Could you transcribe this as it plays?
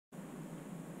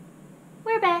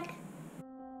right back.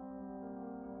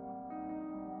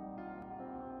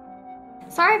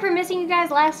 Sorry for missing you guys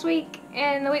last week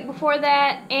and the week before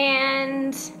that,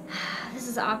 and this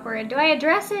is awkward. Do I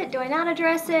address it? Do I not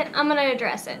address it? I'm gonna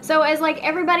address it. So as like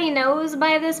everybody knows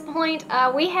by this point,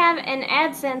 we have an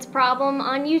AdSense problem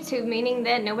on YouTube, meaning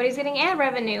that nobody's getting ad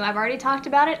revenue. I've already talked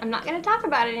about it. I'm not gonna talk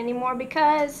about it anymore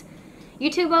because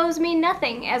YouTube owes me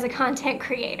nothing as a content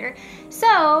creator.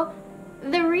 So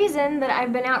the reason that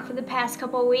I've been out for the past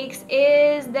couple weeks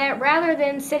is that rather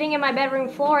than sitting in my bedroom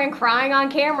floor and crying on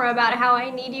camera about how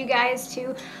I need you guys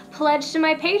to pledge to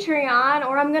my Patreon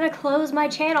or I'm gonna close my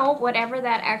channel, whatever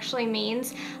that actually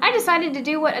means, I decided to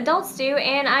do what adults do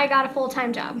and I got a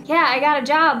full-time job. Yeah, I got a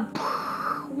job.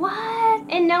 What?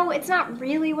 And no, it's not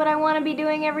really what I want to be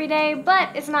doing every day,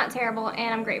 but it's not terrible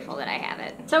and I'm grateful that I have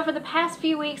it. So for the past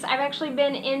few weeks, I've actually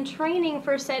been in training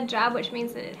for said job, which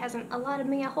means that it hasn't allotted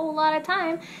me a whole lot of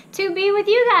time to be with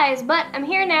you guys, but I'm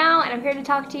here now and I'm here to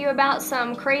talk to you about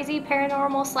some crazy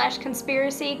paranormal /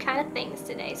 conspiracy kind of things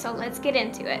today, so let's get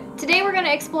into it. Today we're going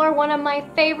to explore one of my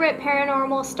favorite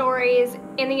paranormal stories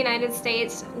in the United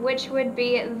States, which would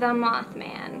be the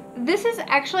Mothman. This is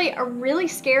actually a really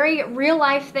scary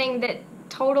real-life thing that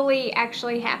totally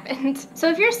actually happened. So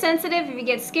if you're sensitive, if you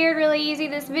get scared really easy,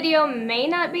 this video may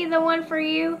not be the one for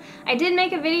you. I did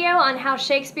make a video on how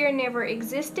Shakespeare never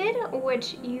existed,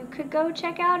 which you could go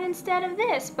check out instead of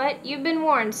this, but you've been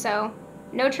warned, so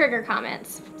no trigger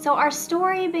comments. So our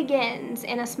story begins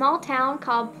in a small town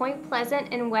called Point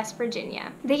Pleasant in West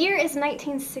Virginia. The year is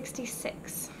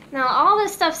 1966. Now, all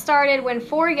this stuff started when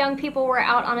 4 young people were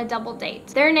out on a double date.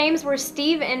 Their names were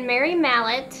Steve and Mary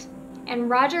Mallett and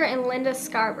Roger and Linda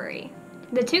Scarberry.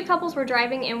 The 2 couples were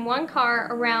driving in one car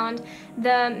around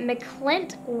the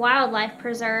McClint Wildlife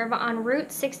Preserve on Route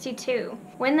 62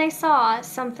 when they saw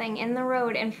something in the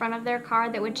road in front of their car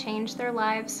that would change their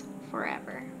lives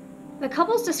forever. The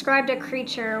couples described a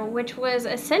creature which was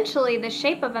essentially the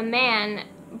shape of a man,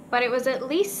 but it was at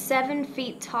least 7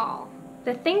 feet tall.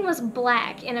 The thing was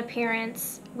black in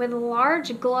appearance, with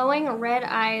large glowing red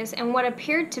eyes and what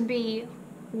appeared to be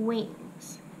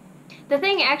wings. The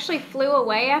thing actually flew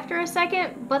away after a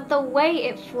second, but the way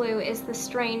it flew is the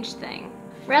strange thing.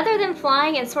 Rather than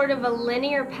flying in sort of a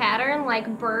linear pattern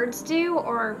like birds do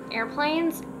or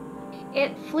airplanes,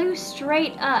 it flew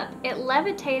straight up. It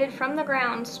levitated from the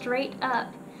ground straight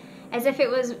up, as if it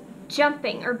was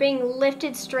jumping or being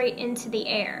lifted straight into the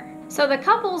air. So the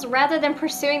couples, rather than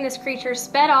pursuing this creature,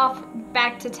 sped off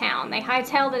back to town. They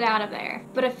hightailed it out of there.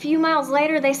 But a few miles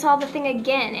later, they saw the thing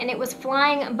again, and it was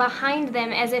flying behind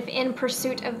them as if in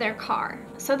pursuit of their car.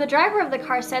 So the driver of the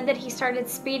car said that he started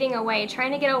speeding away,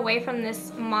 trying to get away from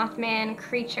this Mothman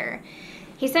creature.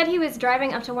 He said he was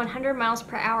driving up to 100 miles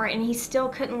per hour and he still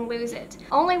couldn't lose it.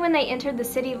 Only when they entered the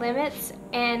city limits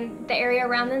and the area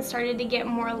around them started to get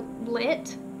more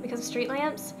lit because of street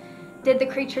lamps, did the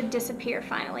creature disappear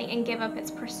finally and give up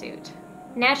its pursuit.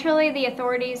 Naturally, the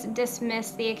authorities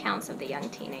dismissed the accounts of the young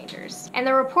teenagers. And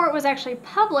the report was actually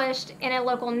published in a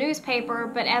local newspaper,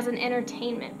 but as an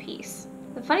entertainment piece.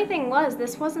 The funny thing was,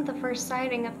 this wasn't the first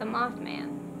sighting of the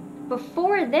Mothman.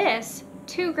 Before this,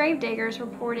 2 gravediggers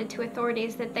reported to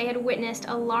authorities that they had witnessed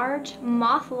a large,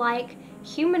 moth-like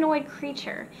humanoid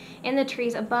creature in the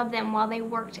trees above them while they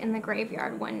worked in the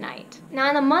graveyard one night. Now,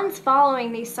 in the months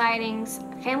following these sightings,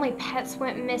 family pets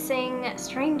went missing,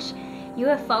 strange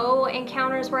UFO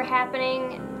encounters were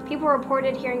happening, people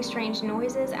reported hearing strange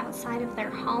noises outside of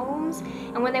their homes,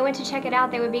 and when they went to check it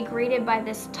out, they would be greeted by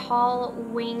this tall,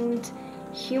 winged,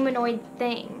 humanoid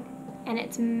thing and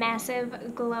its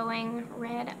massive, glowing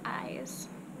red eyes.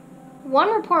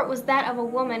 One report was that of a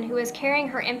woman who was carrying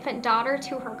her infant daughter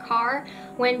to her car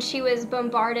when she was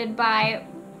bombarded by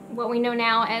what we know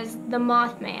now as the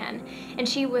Mothman. And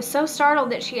she was so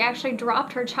startled that she actually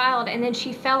dropped her child and then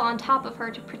she fell on top of her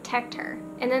to protect her.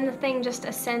 And then the thing just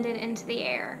ascended into the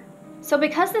air. So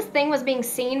because this thing was being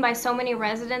seen by so many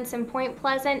residents in Point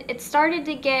Pleasant, it started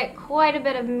to get quite a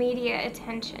bit of media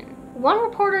attention. One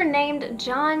reporter named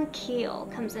John Keel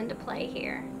comes into play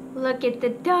here. Look at the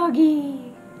doggy.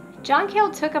 John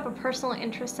Keel took up a personal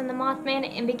interest in the Mothman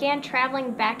and began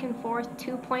traveling back and forth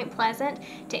to Point Pleasant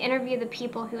to interview the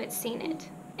people who had seen it.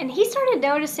 And he started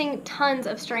noticing tons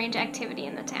of strange activity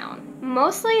in the town.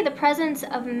 Mostly the presence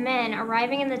of men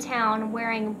arriving in the town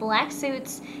wearing black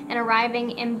suits and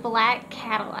arriving in black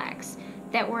Cadillacs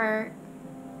that were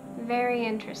very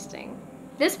interesting.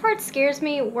 This part scares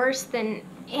me worse than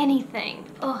anything.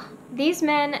 Ugh. These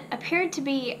men appeared to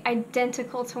be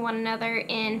identical to one another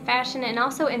in fashion and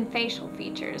also in facial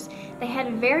features. They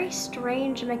had very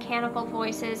strange mechanical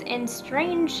voices and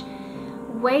strange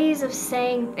ways of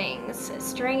saying things,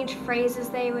 strange phrases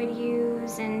they would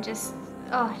use, and just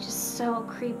so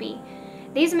creepy.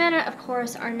 These men, of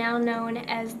course, are now known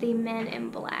as the Men in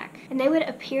Black. And they would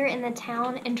appear in the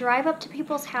town and drive up to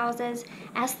people's houses,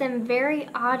 ask them very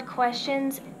odd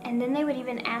questions, and then they would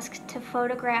even ask to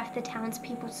photograph the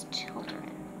townspeople's children.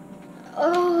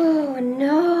 Oh,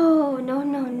 no, no,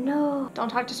 no, no. Don't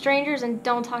talk to strangers and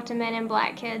don't talk to Men in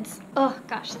Black, kids. Oh,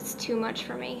 gosh, that's too much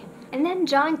for me. And then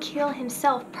John Keel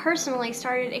himself personally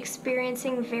started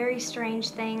experiencing very strange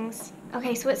things.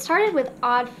 Okay, so it started with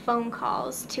odd phone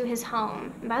calls to his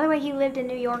home. And by the way, he lived in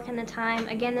New York in the time.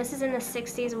 Again, this is in the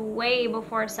 60s, way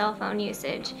before cell phone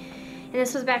usage. And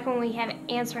this was back when we had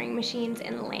answering machines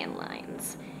and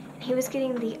landlines. And he was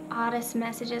getting the oddest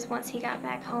messages once he got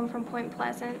back home from Point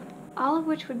Pleasant, all of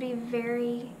which would be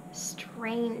very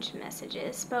strange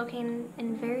messages, spoken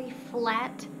in very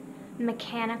flat,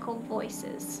 mechanical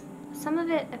voices. Some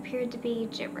of it appeared to be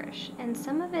gibberish, and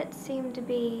some of it seemed to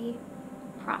be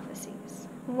prophecies.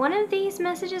 One of these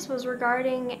messages was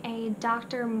regarding a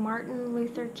Dr. Martin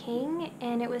Luther King,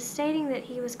 and it was stating that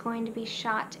he was going to be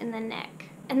shot in the neck.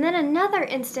 And then another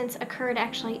instance occurred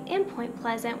actually in Point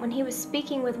Pleasant when he was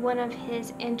speaking with one of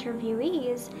his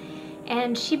interviewees,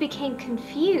 and she became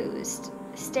confused,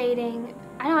 stating,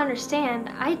 "I don't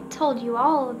understand. I told you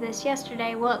all of this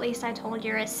yesterday. Well, at least I told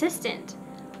your assistant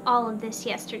all of this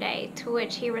yesterday," to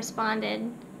which he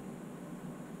responded,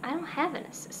 "I don't have an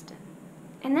assistant."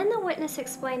 And then the witness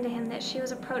explained to him that she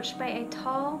was approached by a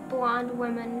tall, blonde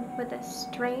woman with a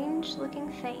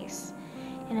strange-looking face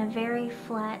and a very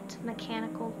flat,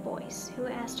 mechanical voice who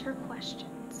asked her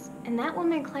questions. And that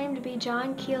woman claimed to be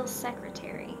John Keel's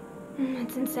secretary.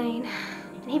 It's insane.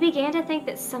 And he began to think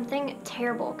that something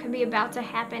terrible could be about to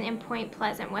happen in Point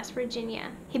Pleasant, West Virginia.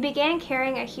 He began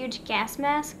carrying a huge gas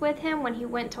mask with him when he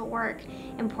went to work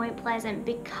in Point Pleasant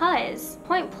because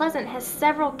Point Pleasant has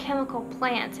several chemical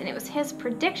plants, and it was his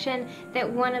prediction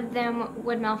that one of them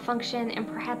would malfunction and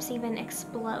perhaps even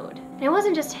explode. And it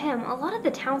wasn't just him. A lot of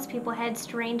the townspeople had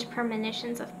strange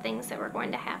premonitions of things that were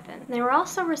going to happen. They were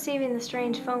also receiving the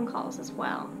strange phone calls as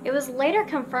well. It was later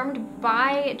confirmed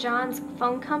by John's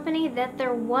phone company that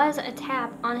there was a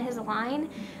tap on his line,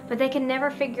 but they could never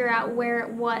figure out where it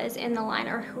was in the line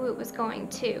or who it was going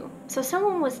to. So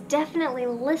someone was definitely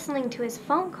listening to his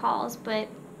phone calls, but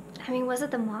I mean, was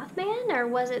it the Mothman or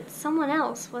was it someone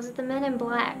else? Was it the Men in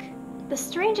Black? The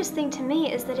strangest thing to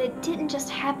me is that it didn't just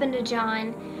happen to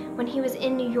John when he was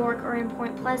in New York or in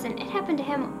Point Pleasant. It happened to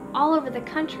him all over the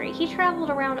country. He traveled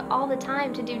around all the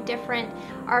time to do different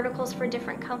articles for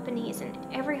different companies, and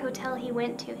every hotel he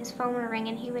went to, his phone would ring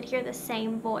and he would hear the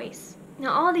same voice.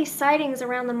 Now, all these sightings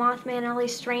around the Mothman and all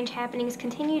these strange happenings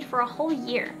continued for a whole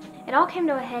year. It all came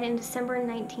to a head in December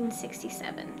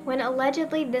 1967, when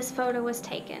allegedly this photo was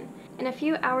taken. And a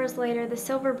few hours later, the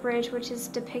Silver Bridge, which is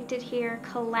depicted here,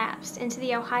 collapsed into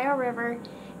the Ohio River,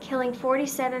 killing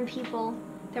 47 people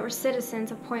that were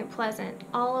citizens of Point Pleasant,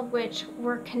 all of which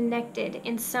were connected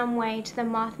in some way to the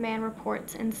Mothman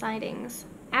reports and sightings.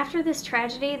 After this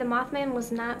tragedy, the Mothman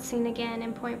was not seen again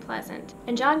in Point Pleasant,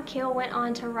 and John Keel went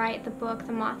on to write the book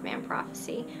The Mothman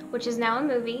Prophecy, which is now a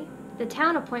movie. The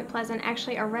town of Point Pleasant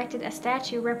actually erected a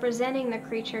statue representing the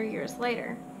creature years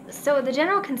later. So the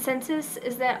general consensus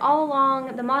is that all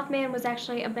along, the Mothman was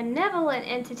actually a benevolent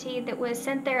entity that was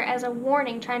sent there as a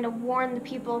warning, trying to warn the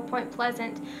people of Point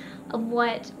Pleasant of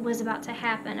what was about to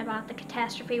happen, about the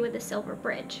catastrophe with the Silver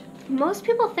Bridge. Most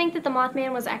people think that the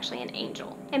Mothman was actually an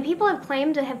angel, and people have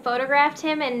claimed to have photographed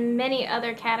him in many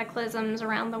other cataclysms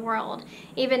around the world,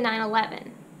 even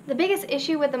 9/11. The biggest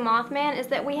issue with the Mothman is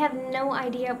that we have no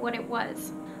idea what it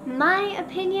was. My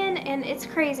opinion, and it's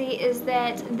crazy, is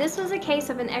that this was a case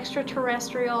of an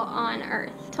extraterrestrial on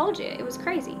Earth. Told you, it was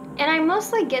crazy. And I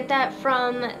mostly get that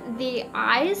from the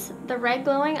eyes, the red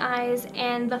glowing eyes,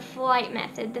 and the flight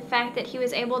method, the fact that he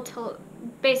was able to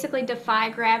basically defy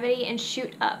gravity and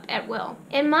shoot up at will.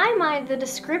 In my mind, the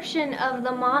description of the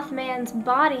Mothman's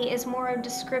body is more a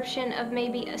description of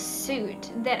maybe a suit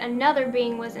that another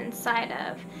being was inside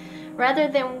of. Rather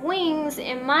than wings,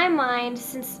 in my mind,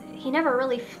 since he never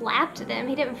really flapped them,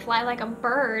 he didn't fly like a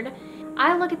bird,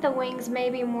 I look at the wings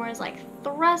maybe more as like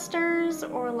thrusters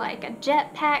or like a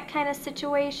jetpack kind of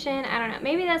situation. I don't know,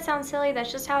 maybe that sounds silly,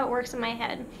 that's just how it works in my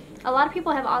head. A lot of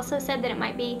people have also said that it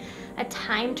might be a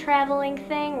time traveling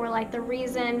thing, where like the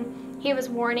reason he was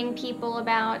warning people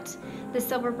about the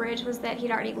Silver Bridge was that he'd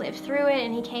already lived through it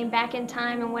and he came back in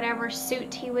time, and whatever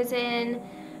suit he was in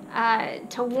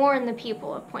to warn the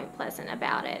people of Point Pleasant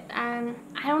about it.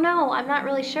 I don't know, I'm not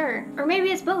really sure. Or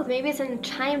maybe it's both. Maybe it's a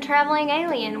time-traveling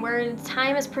alien where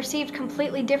time is perceived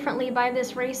completely differently by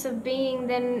this race of being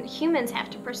than humans have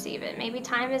to perceive it. Maybe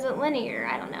time isn't linear,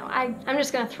 I don't know. I'm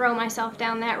just gonna throw myself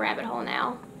down that rabbit hole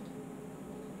now.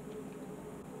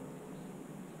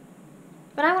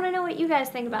 But I want to know what you guys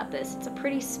think about this. It's a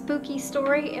pretty spooky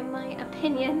story in my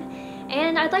opinion,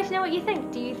 and I'd like to know what you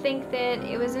think. Do you think that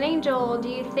it was an angel? Do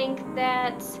you think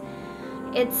that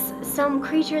it's some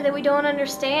creature that we don't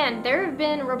understand? There have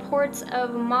been reports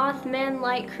of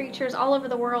Mothman-like creatures all over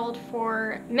the world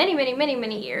for many, many, many,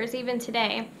 many years, even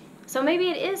today. So maybe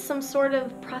it is some sort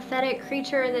of prophetic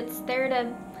creature that's there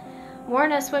to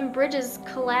warn us when bridges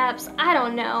collapse. I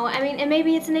don't know. I mean, and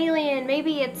maybe it's an alien.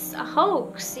 Maybe it's a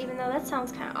hoax, even though that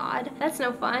sounds kind of odd. That's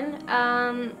no fun.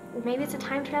 Maybe it's a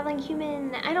time-traveling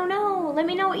human. I don't know. Let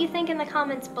me know what you think in the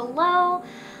comments below.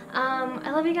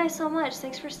 I love you guys so much.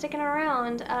 Thanks for sticking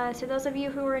around. To those of you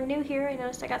who are new here, I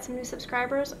noticed I got some new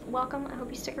subscribers. Welcome. I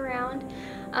hope you stick around.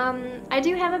 I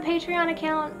do have a Patreon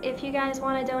account if you guys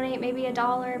want to donate maybe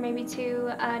 $1, maybe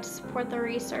 $2 to support the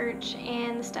research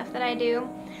and the stuff that I do.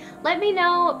 Let me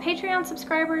know, Patreon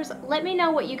subscribers, let me know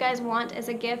what you guys want as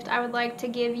a gift. I would like to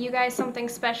give you guys something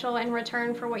special in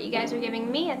return for what you guys are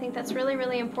giving me. I think that's really,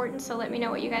 really important, so let me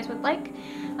know what you guys would like.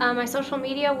 My social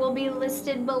media will be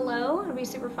listed below. It'll be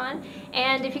super fun.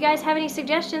 And if you guys have any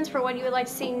suggestions for what you would like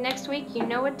to see next week, you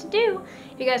know what to do.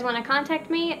 If you guys want to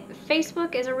contact me,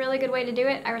 Facebook is a really good way to do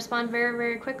it. I respond very,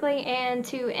 very quickly. And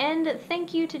to end,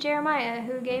 thank you to Jeremiah,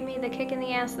 who gave me the kick in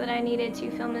the ass that I needed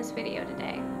to film this video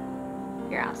today.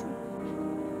 You're awesome.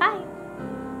 Bye.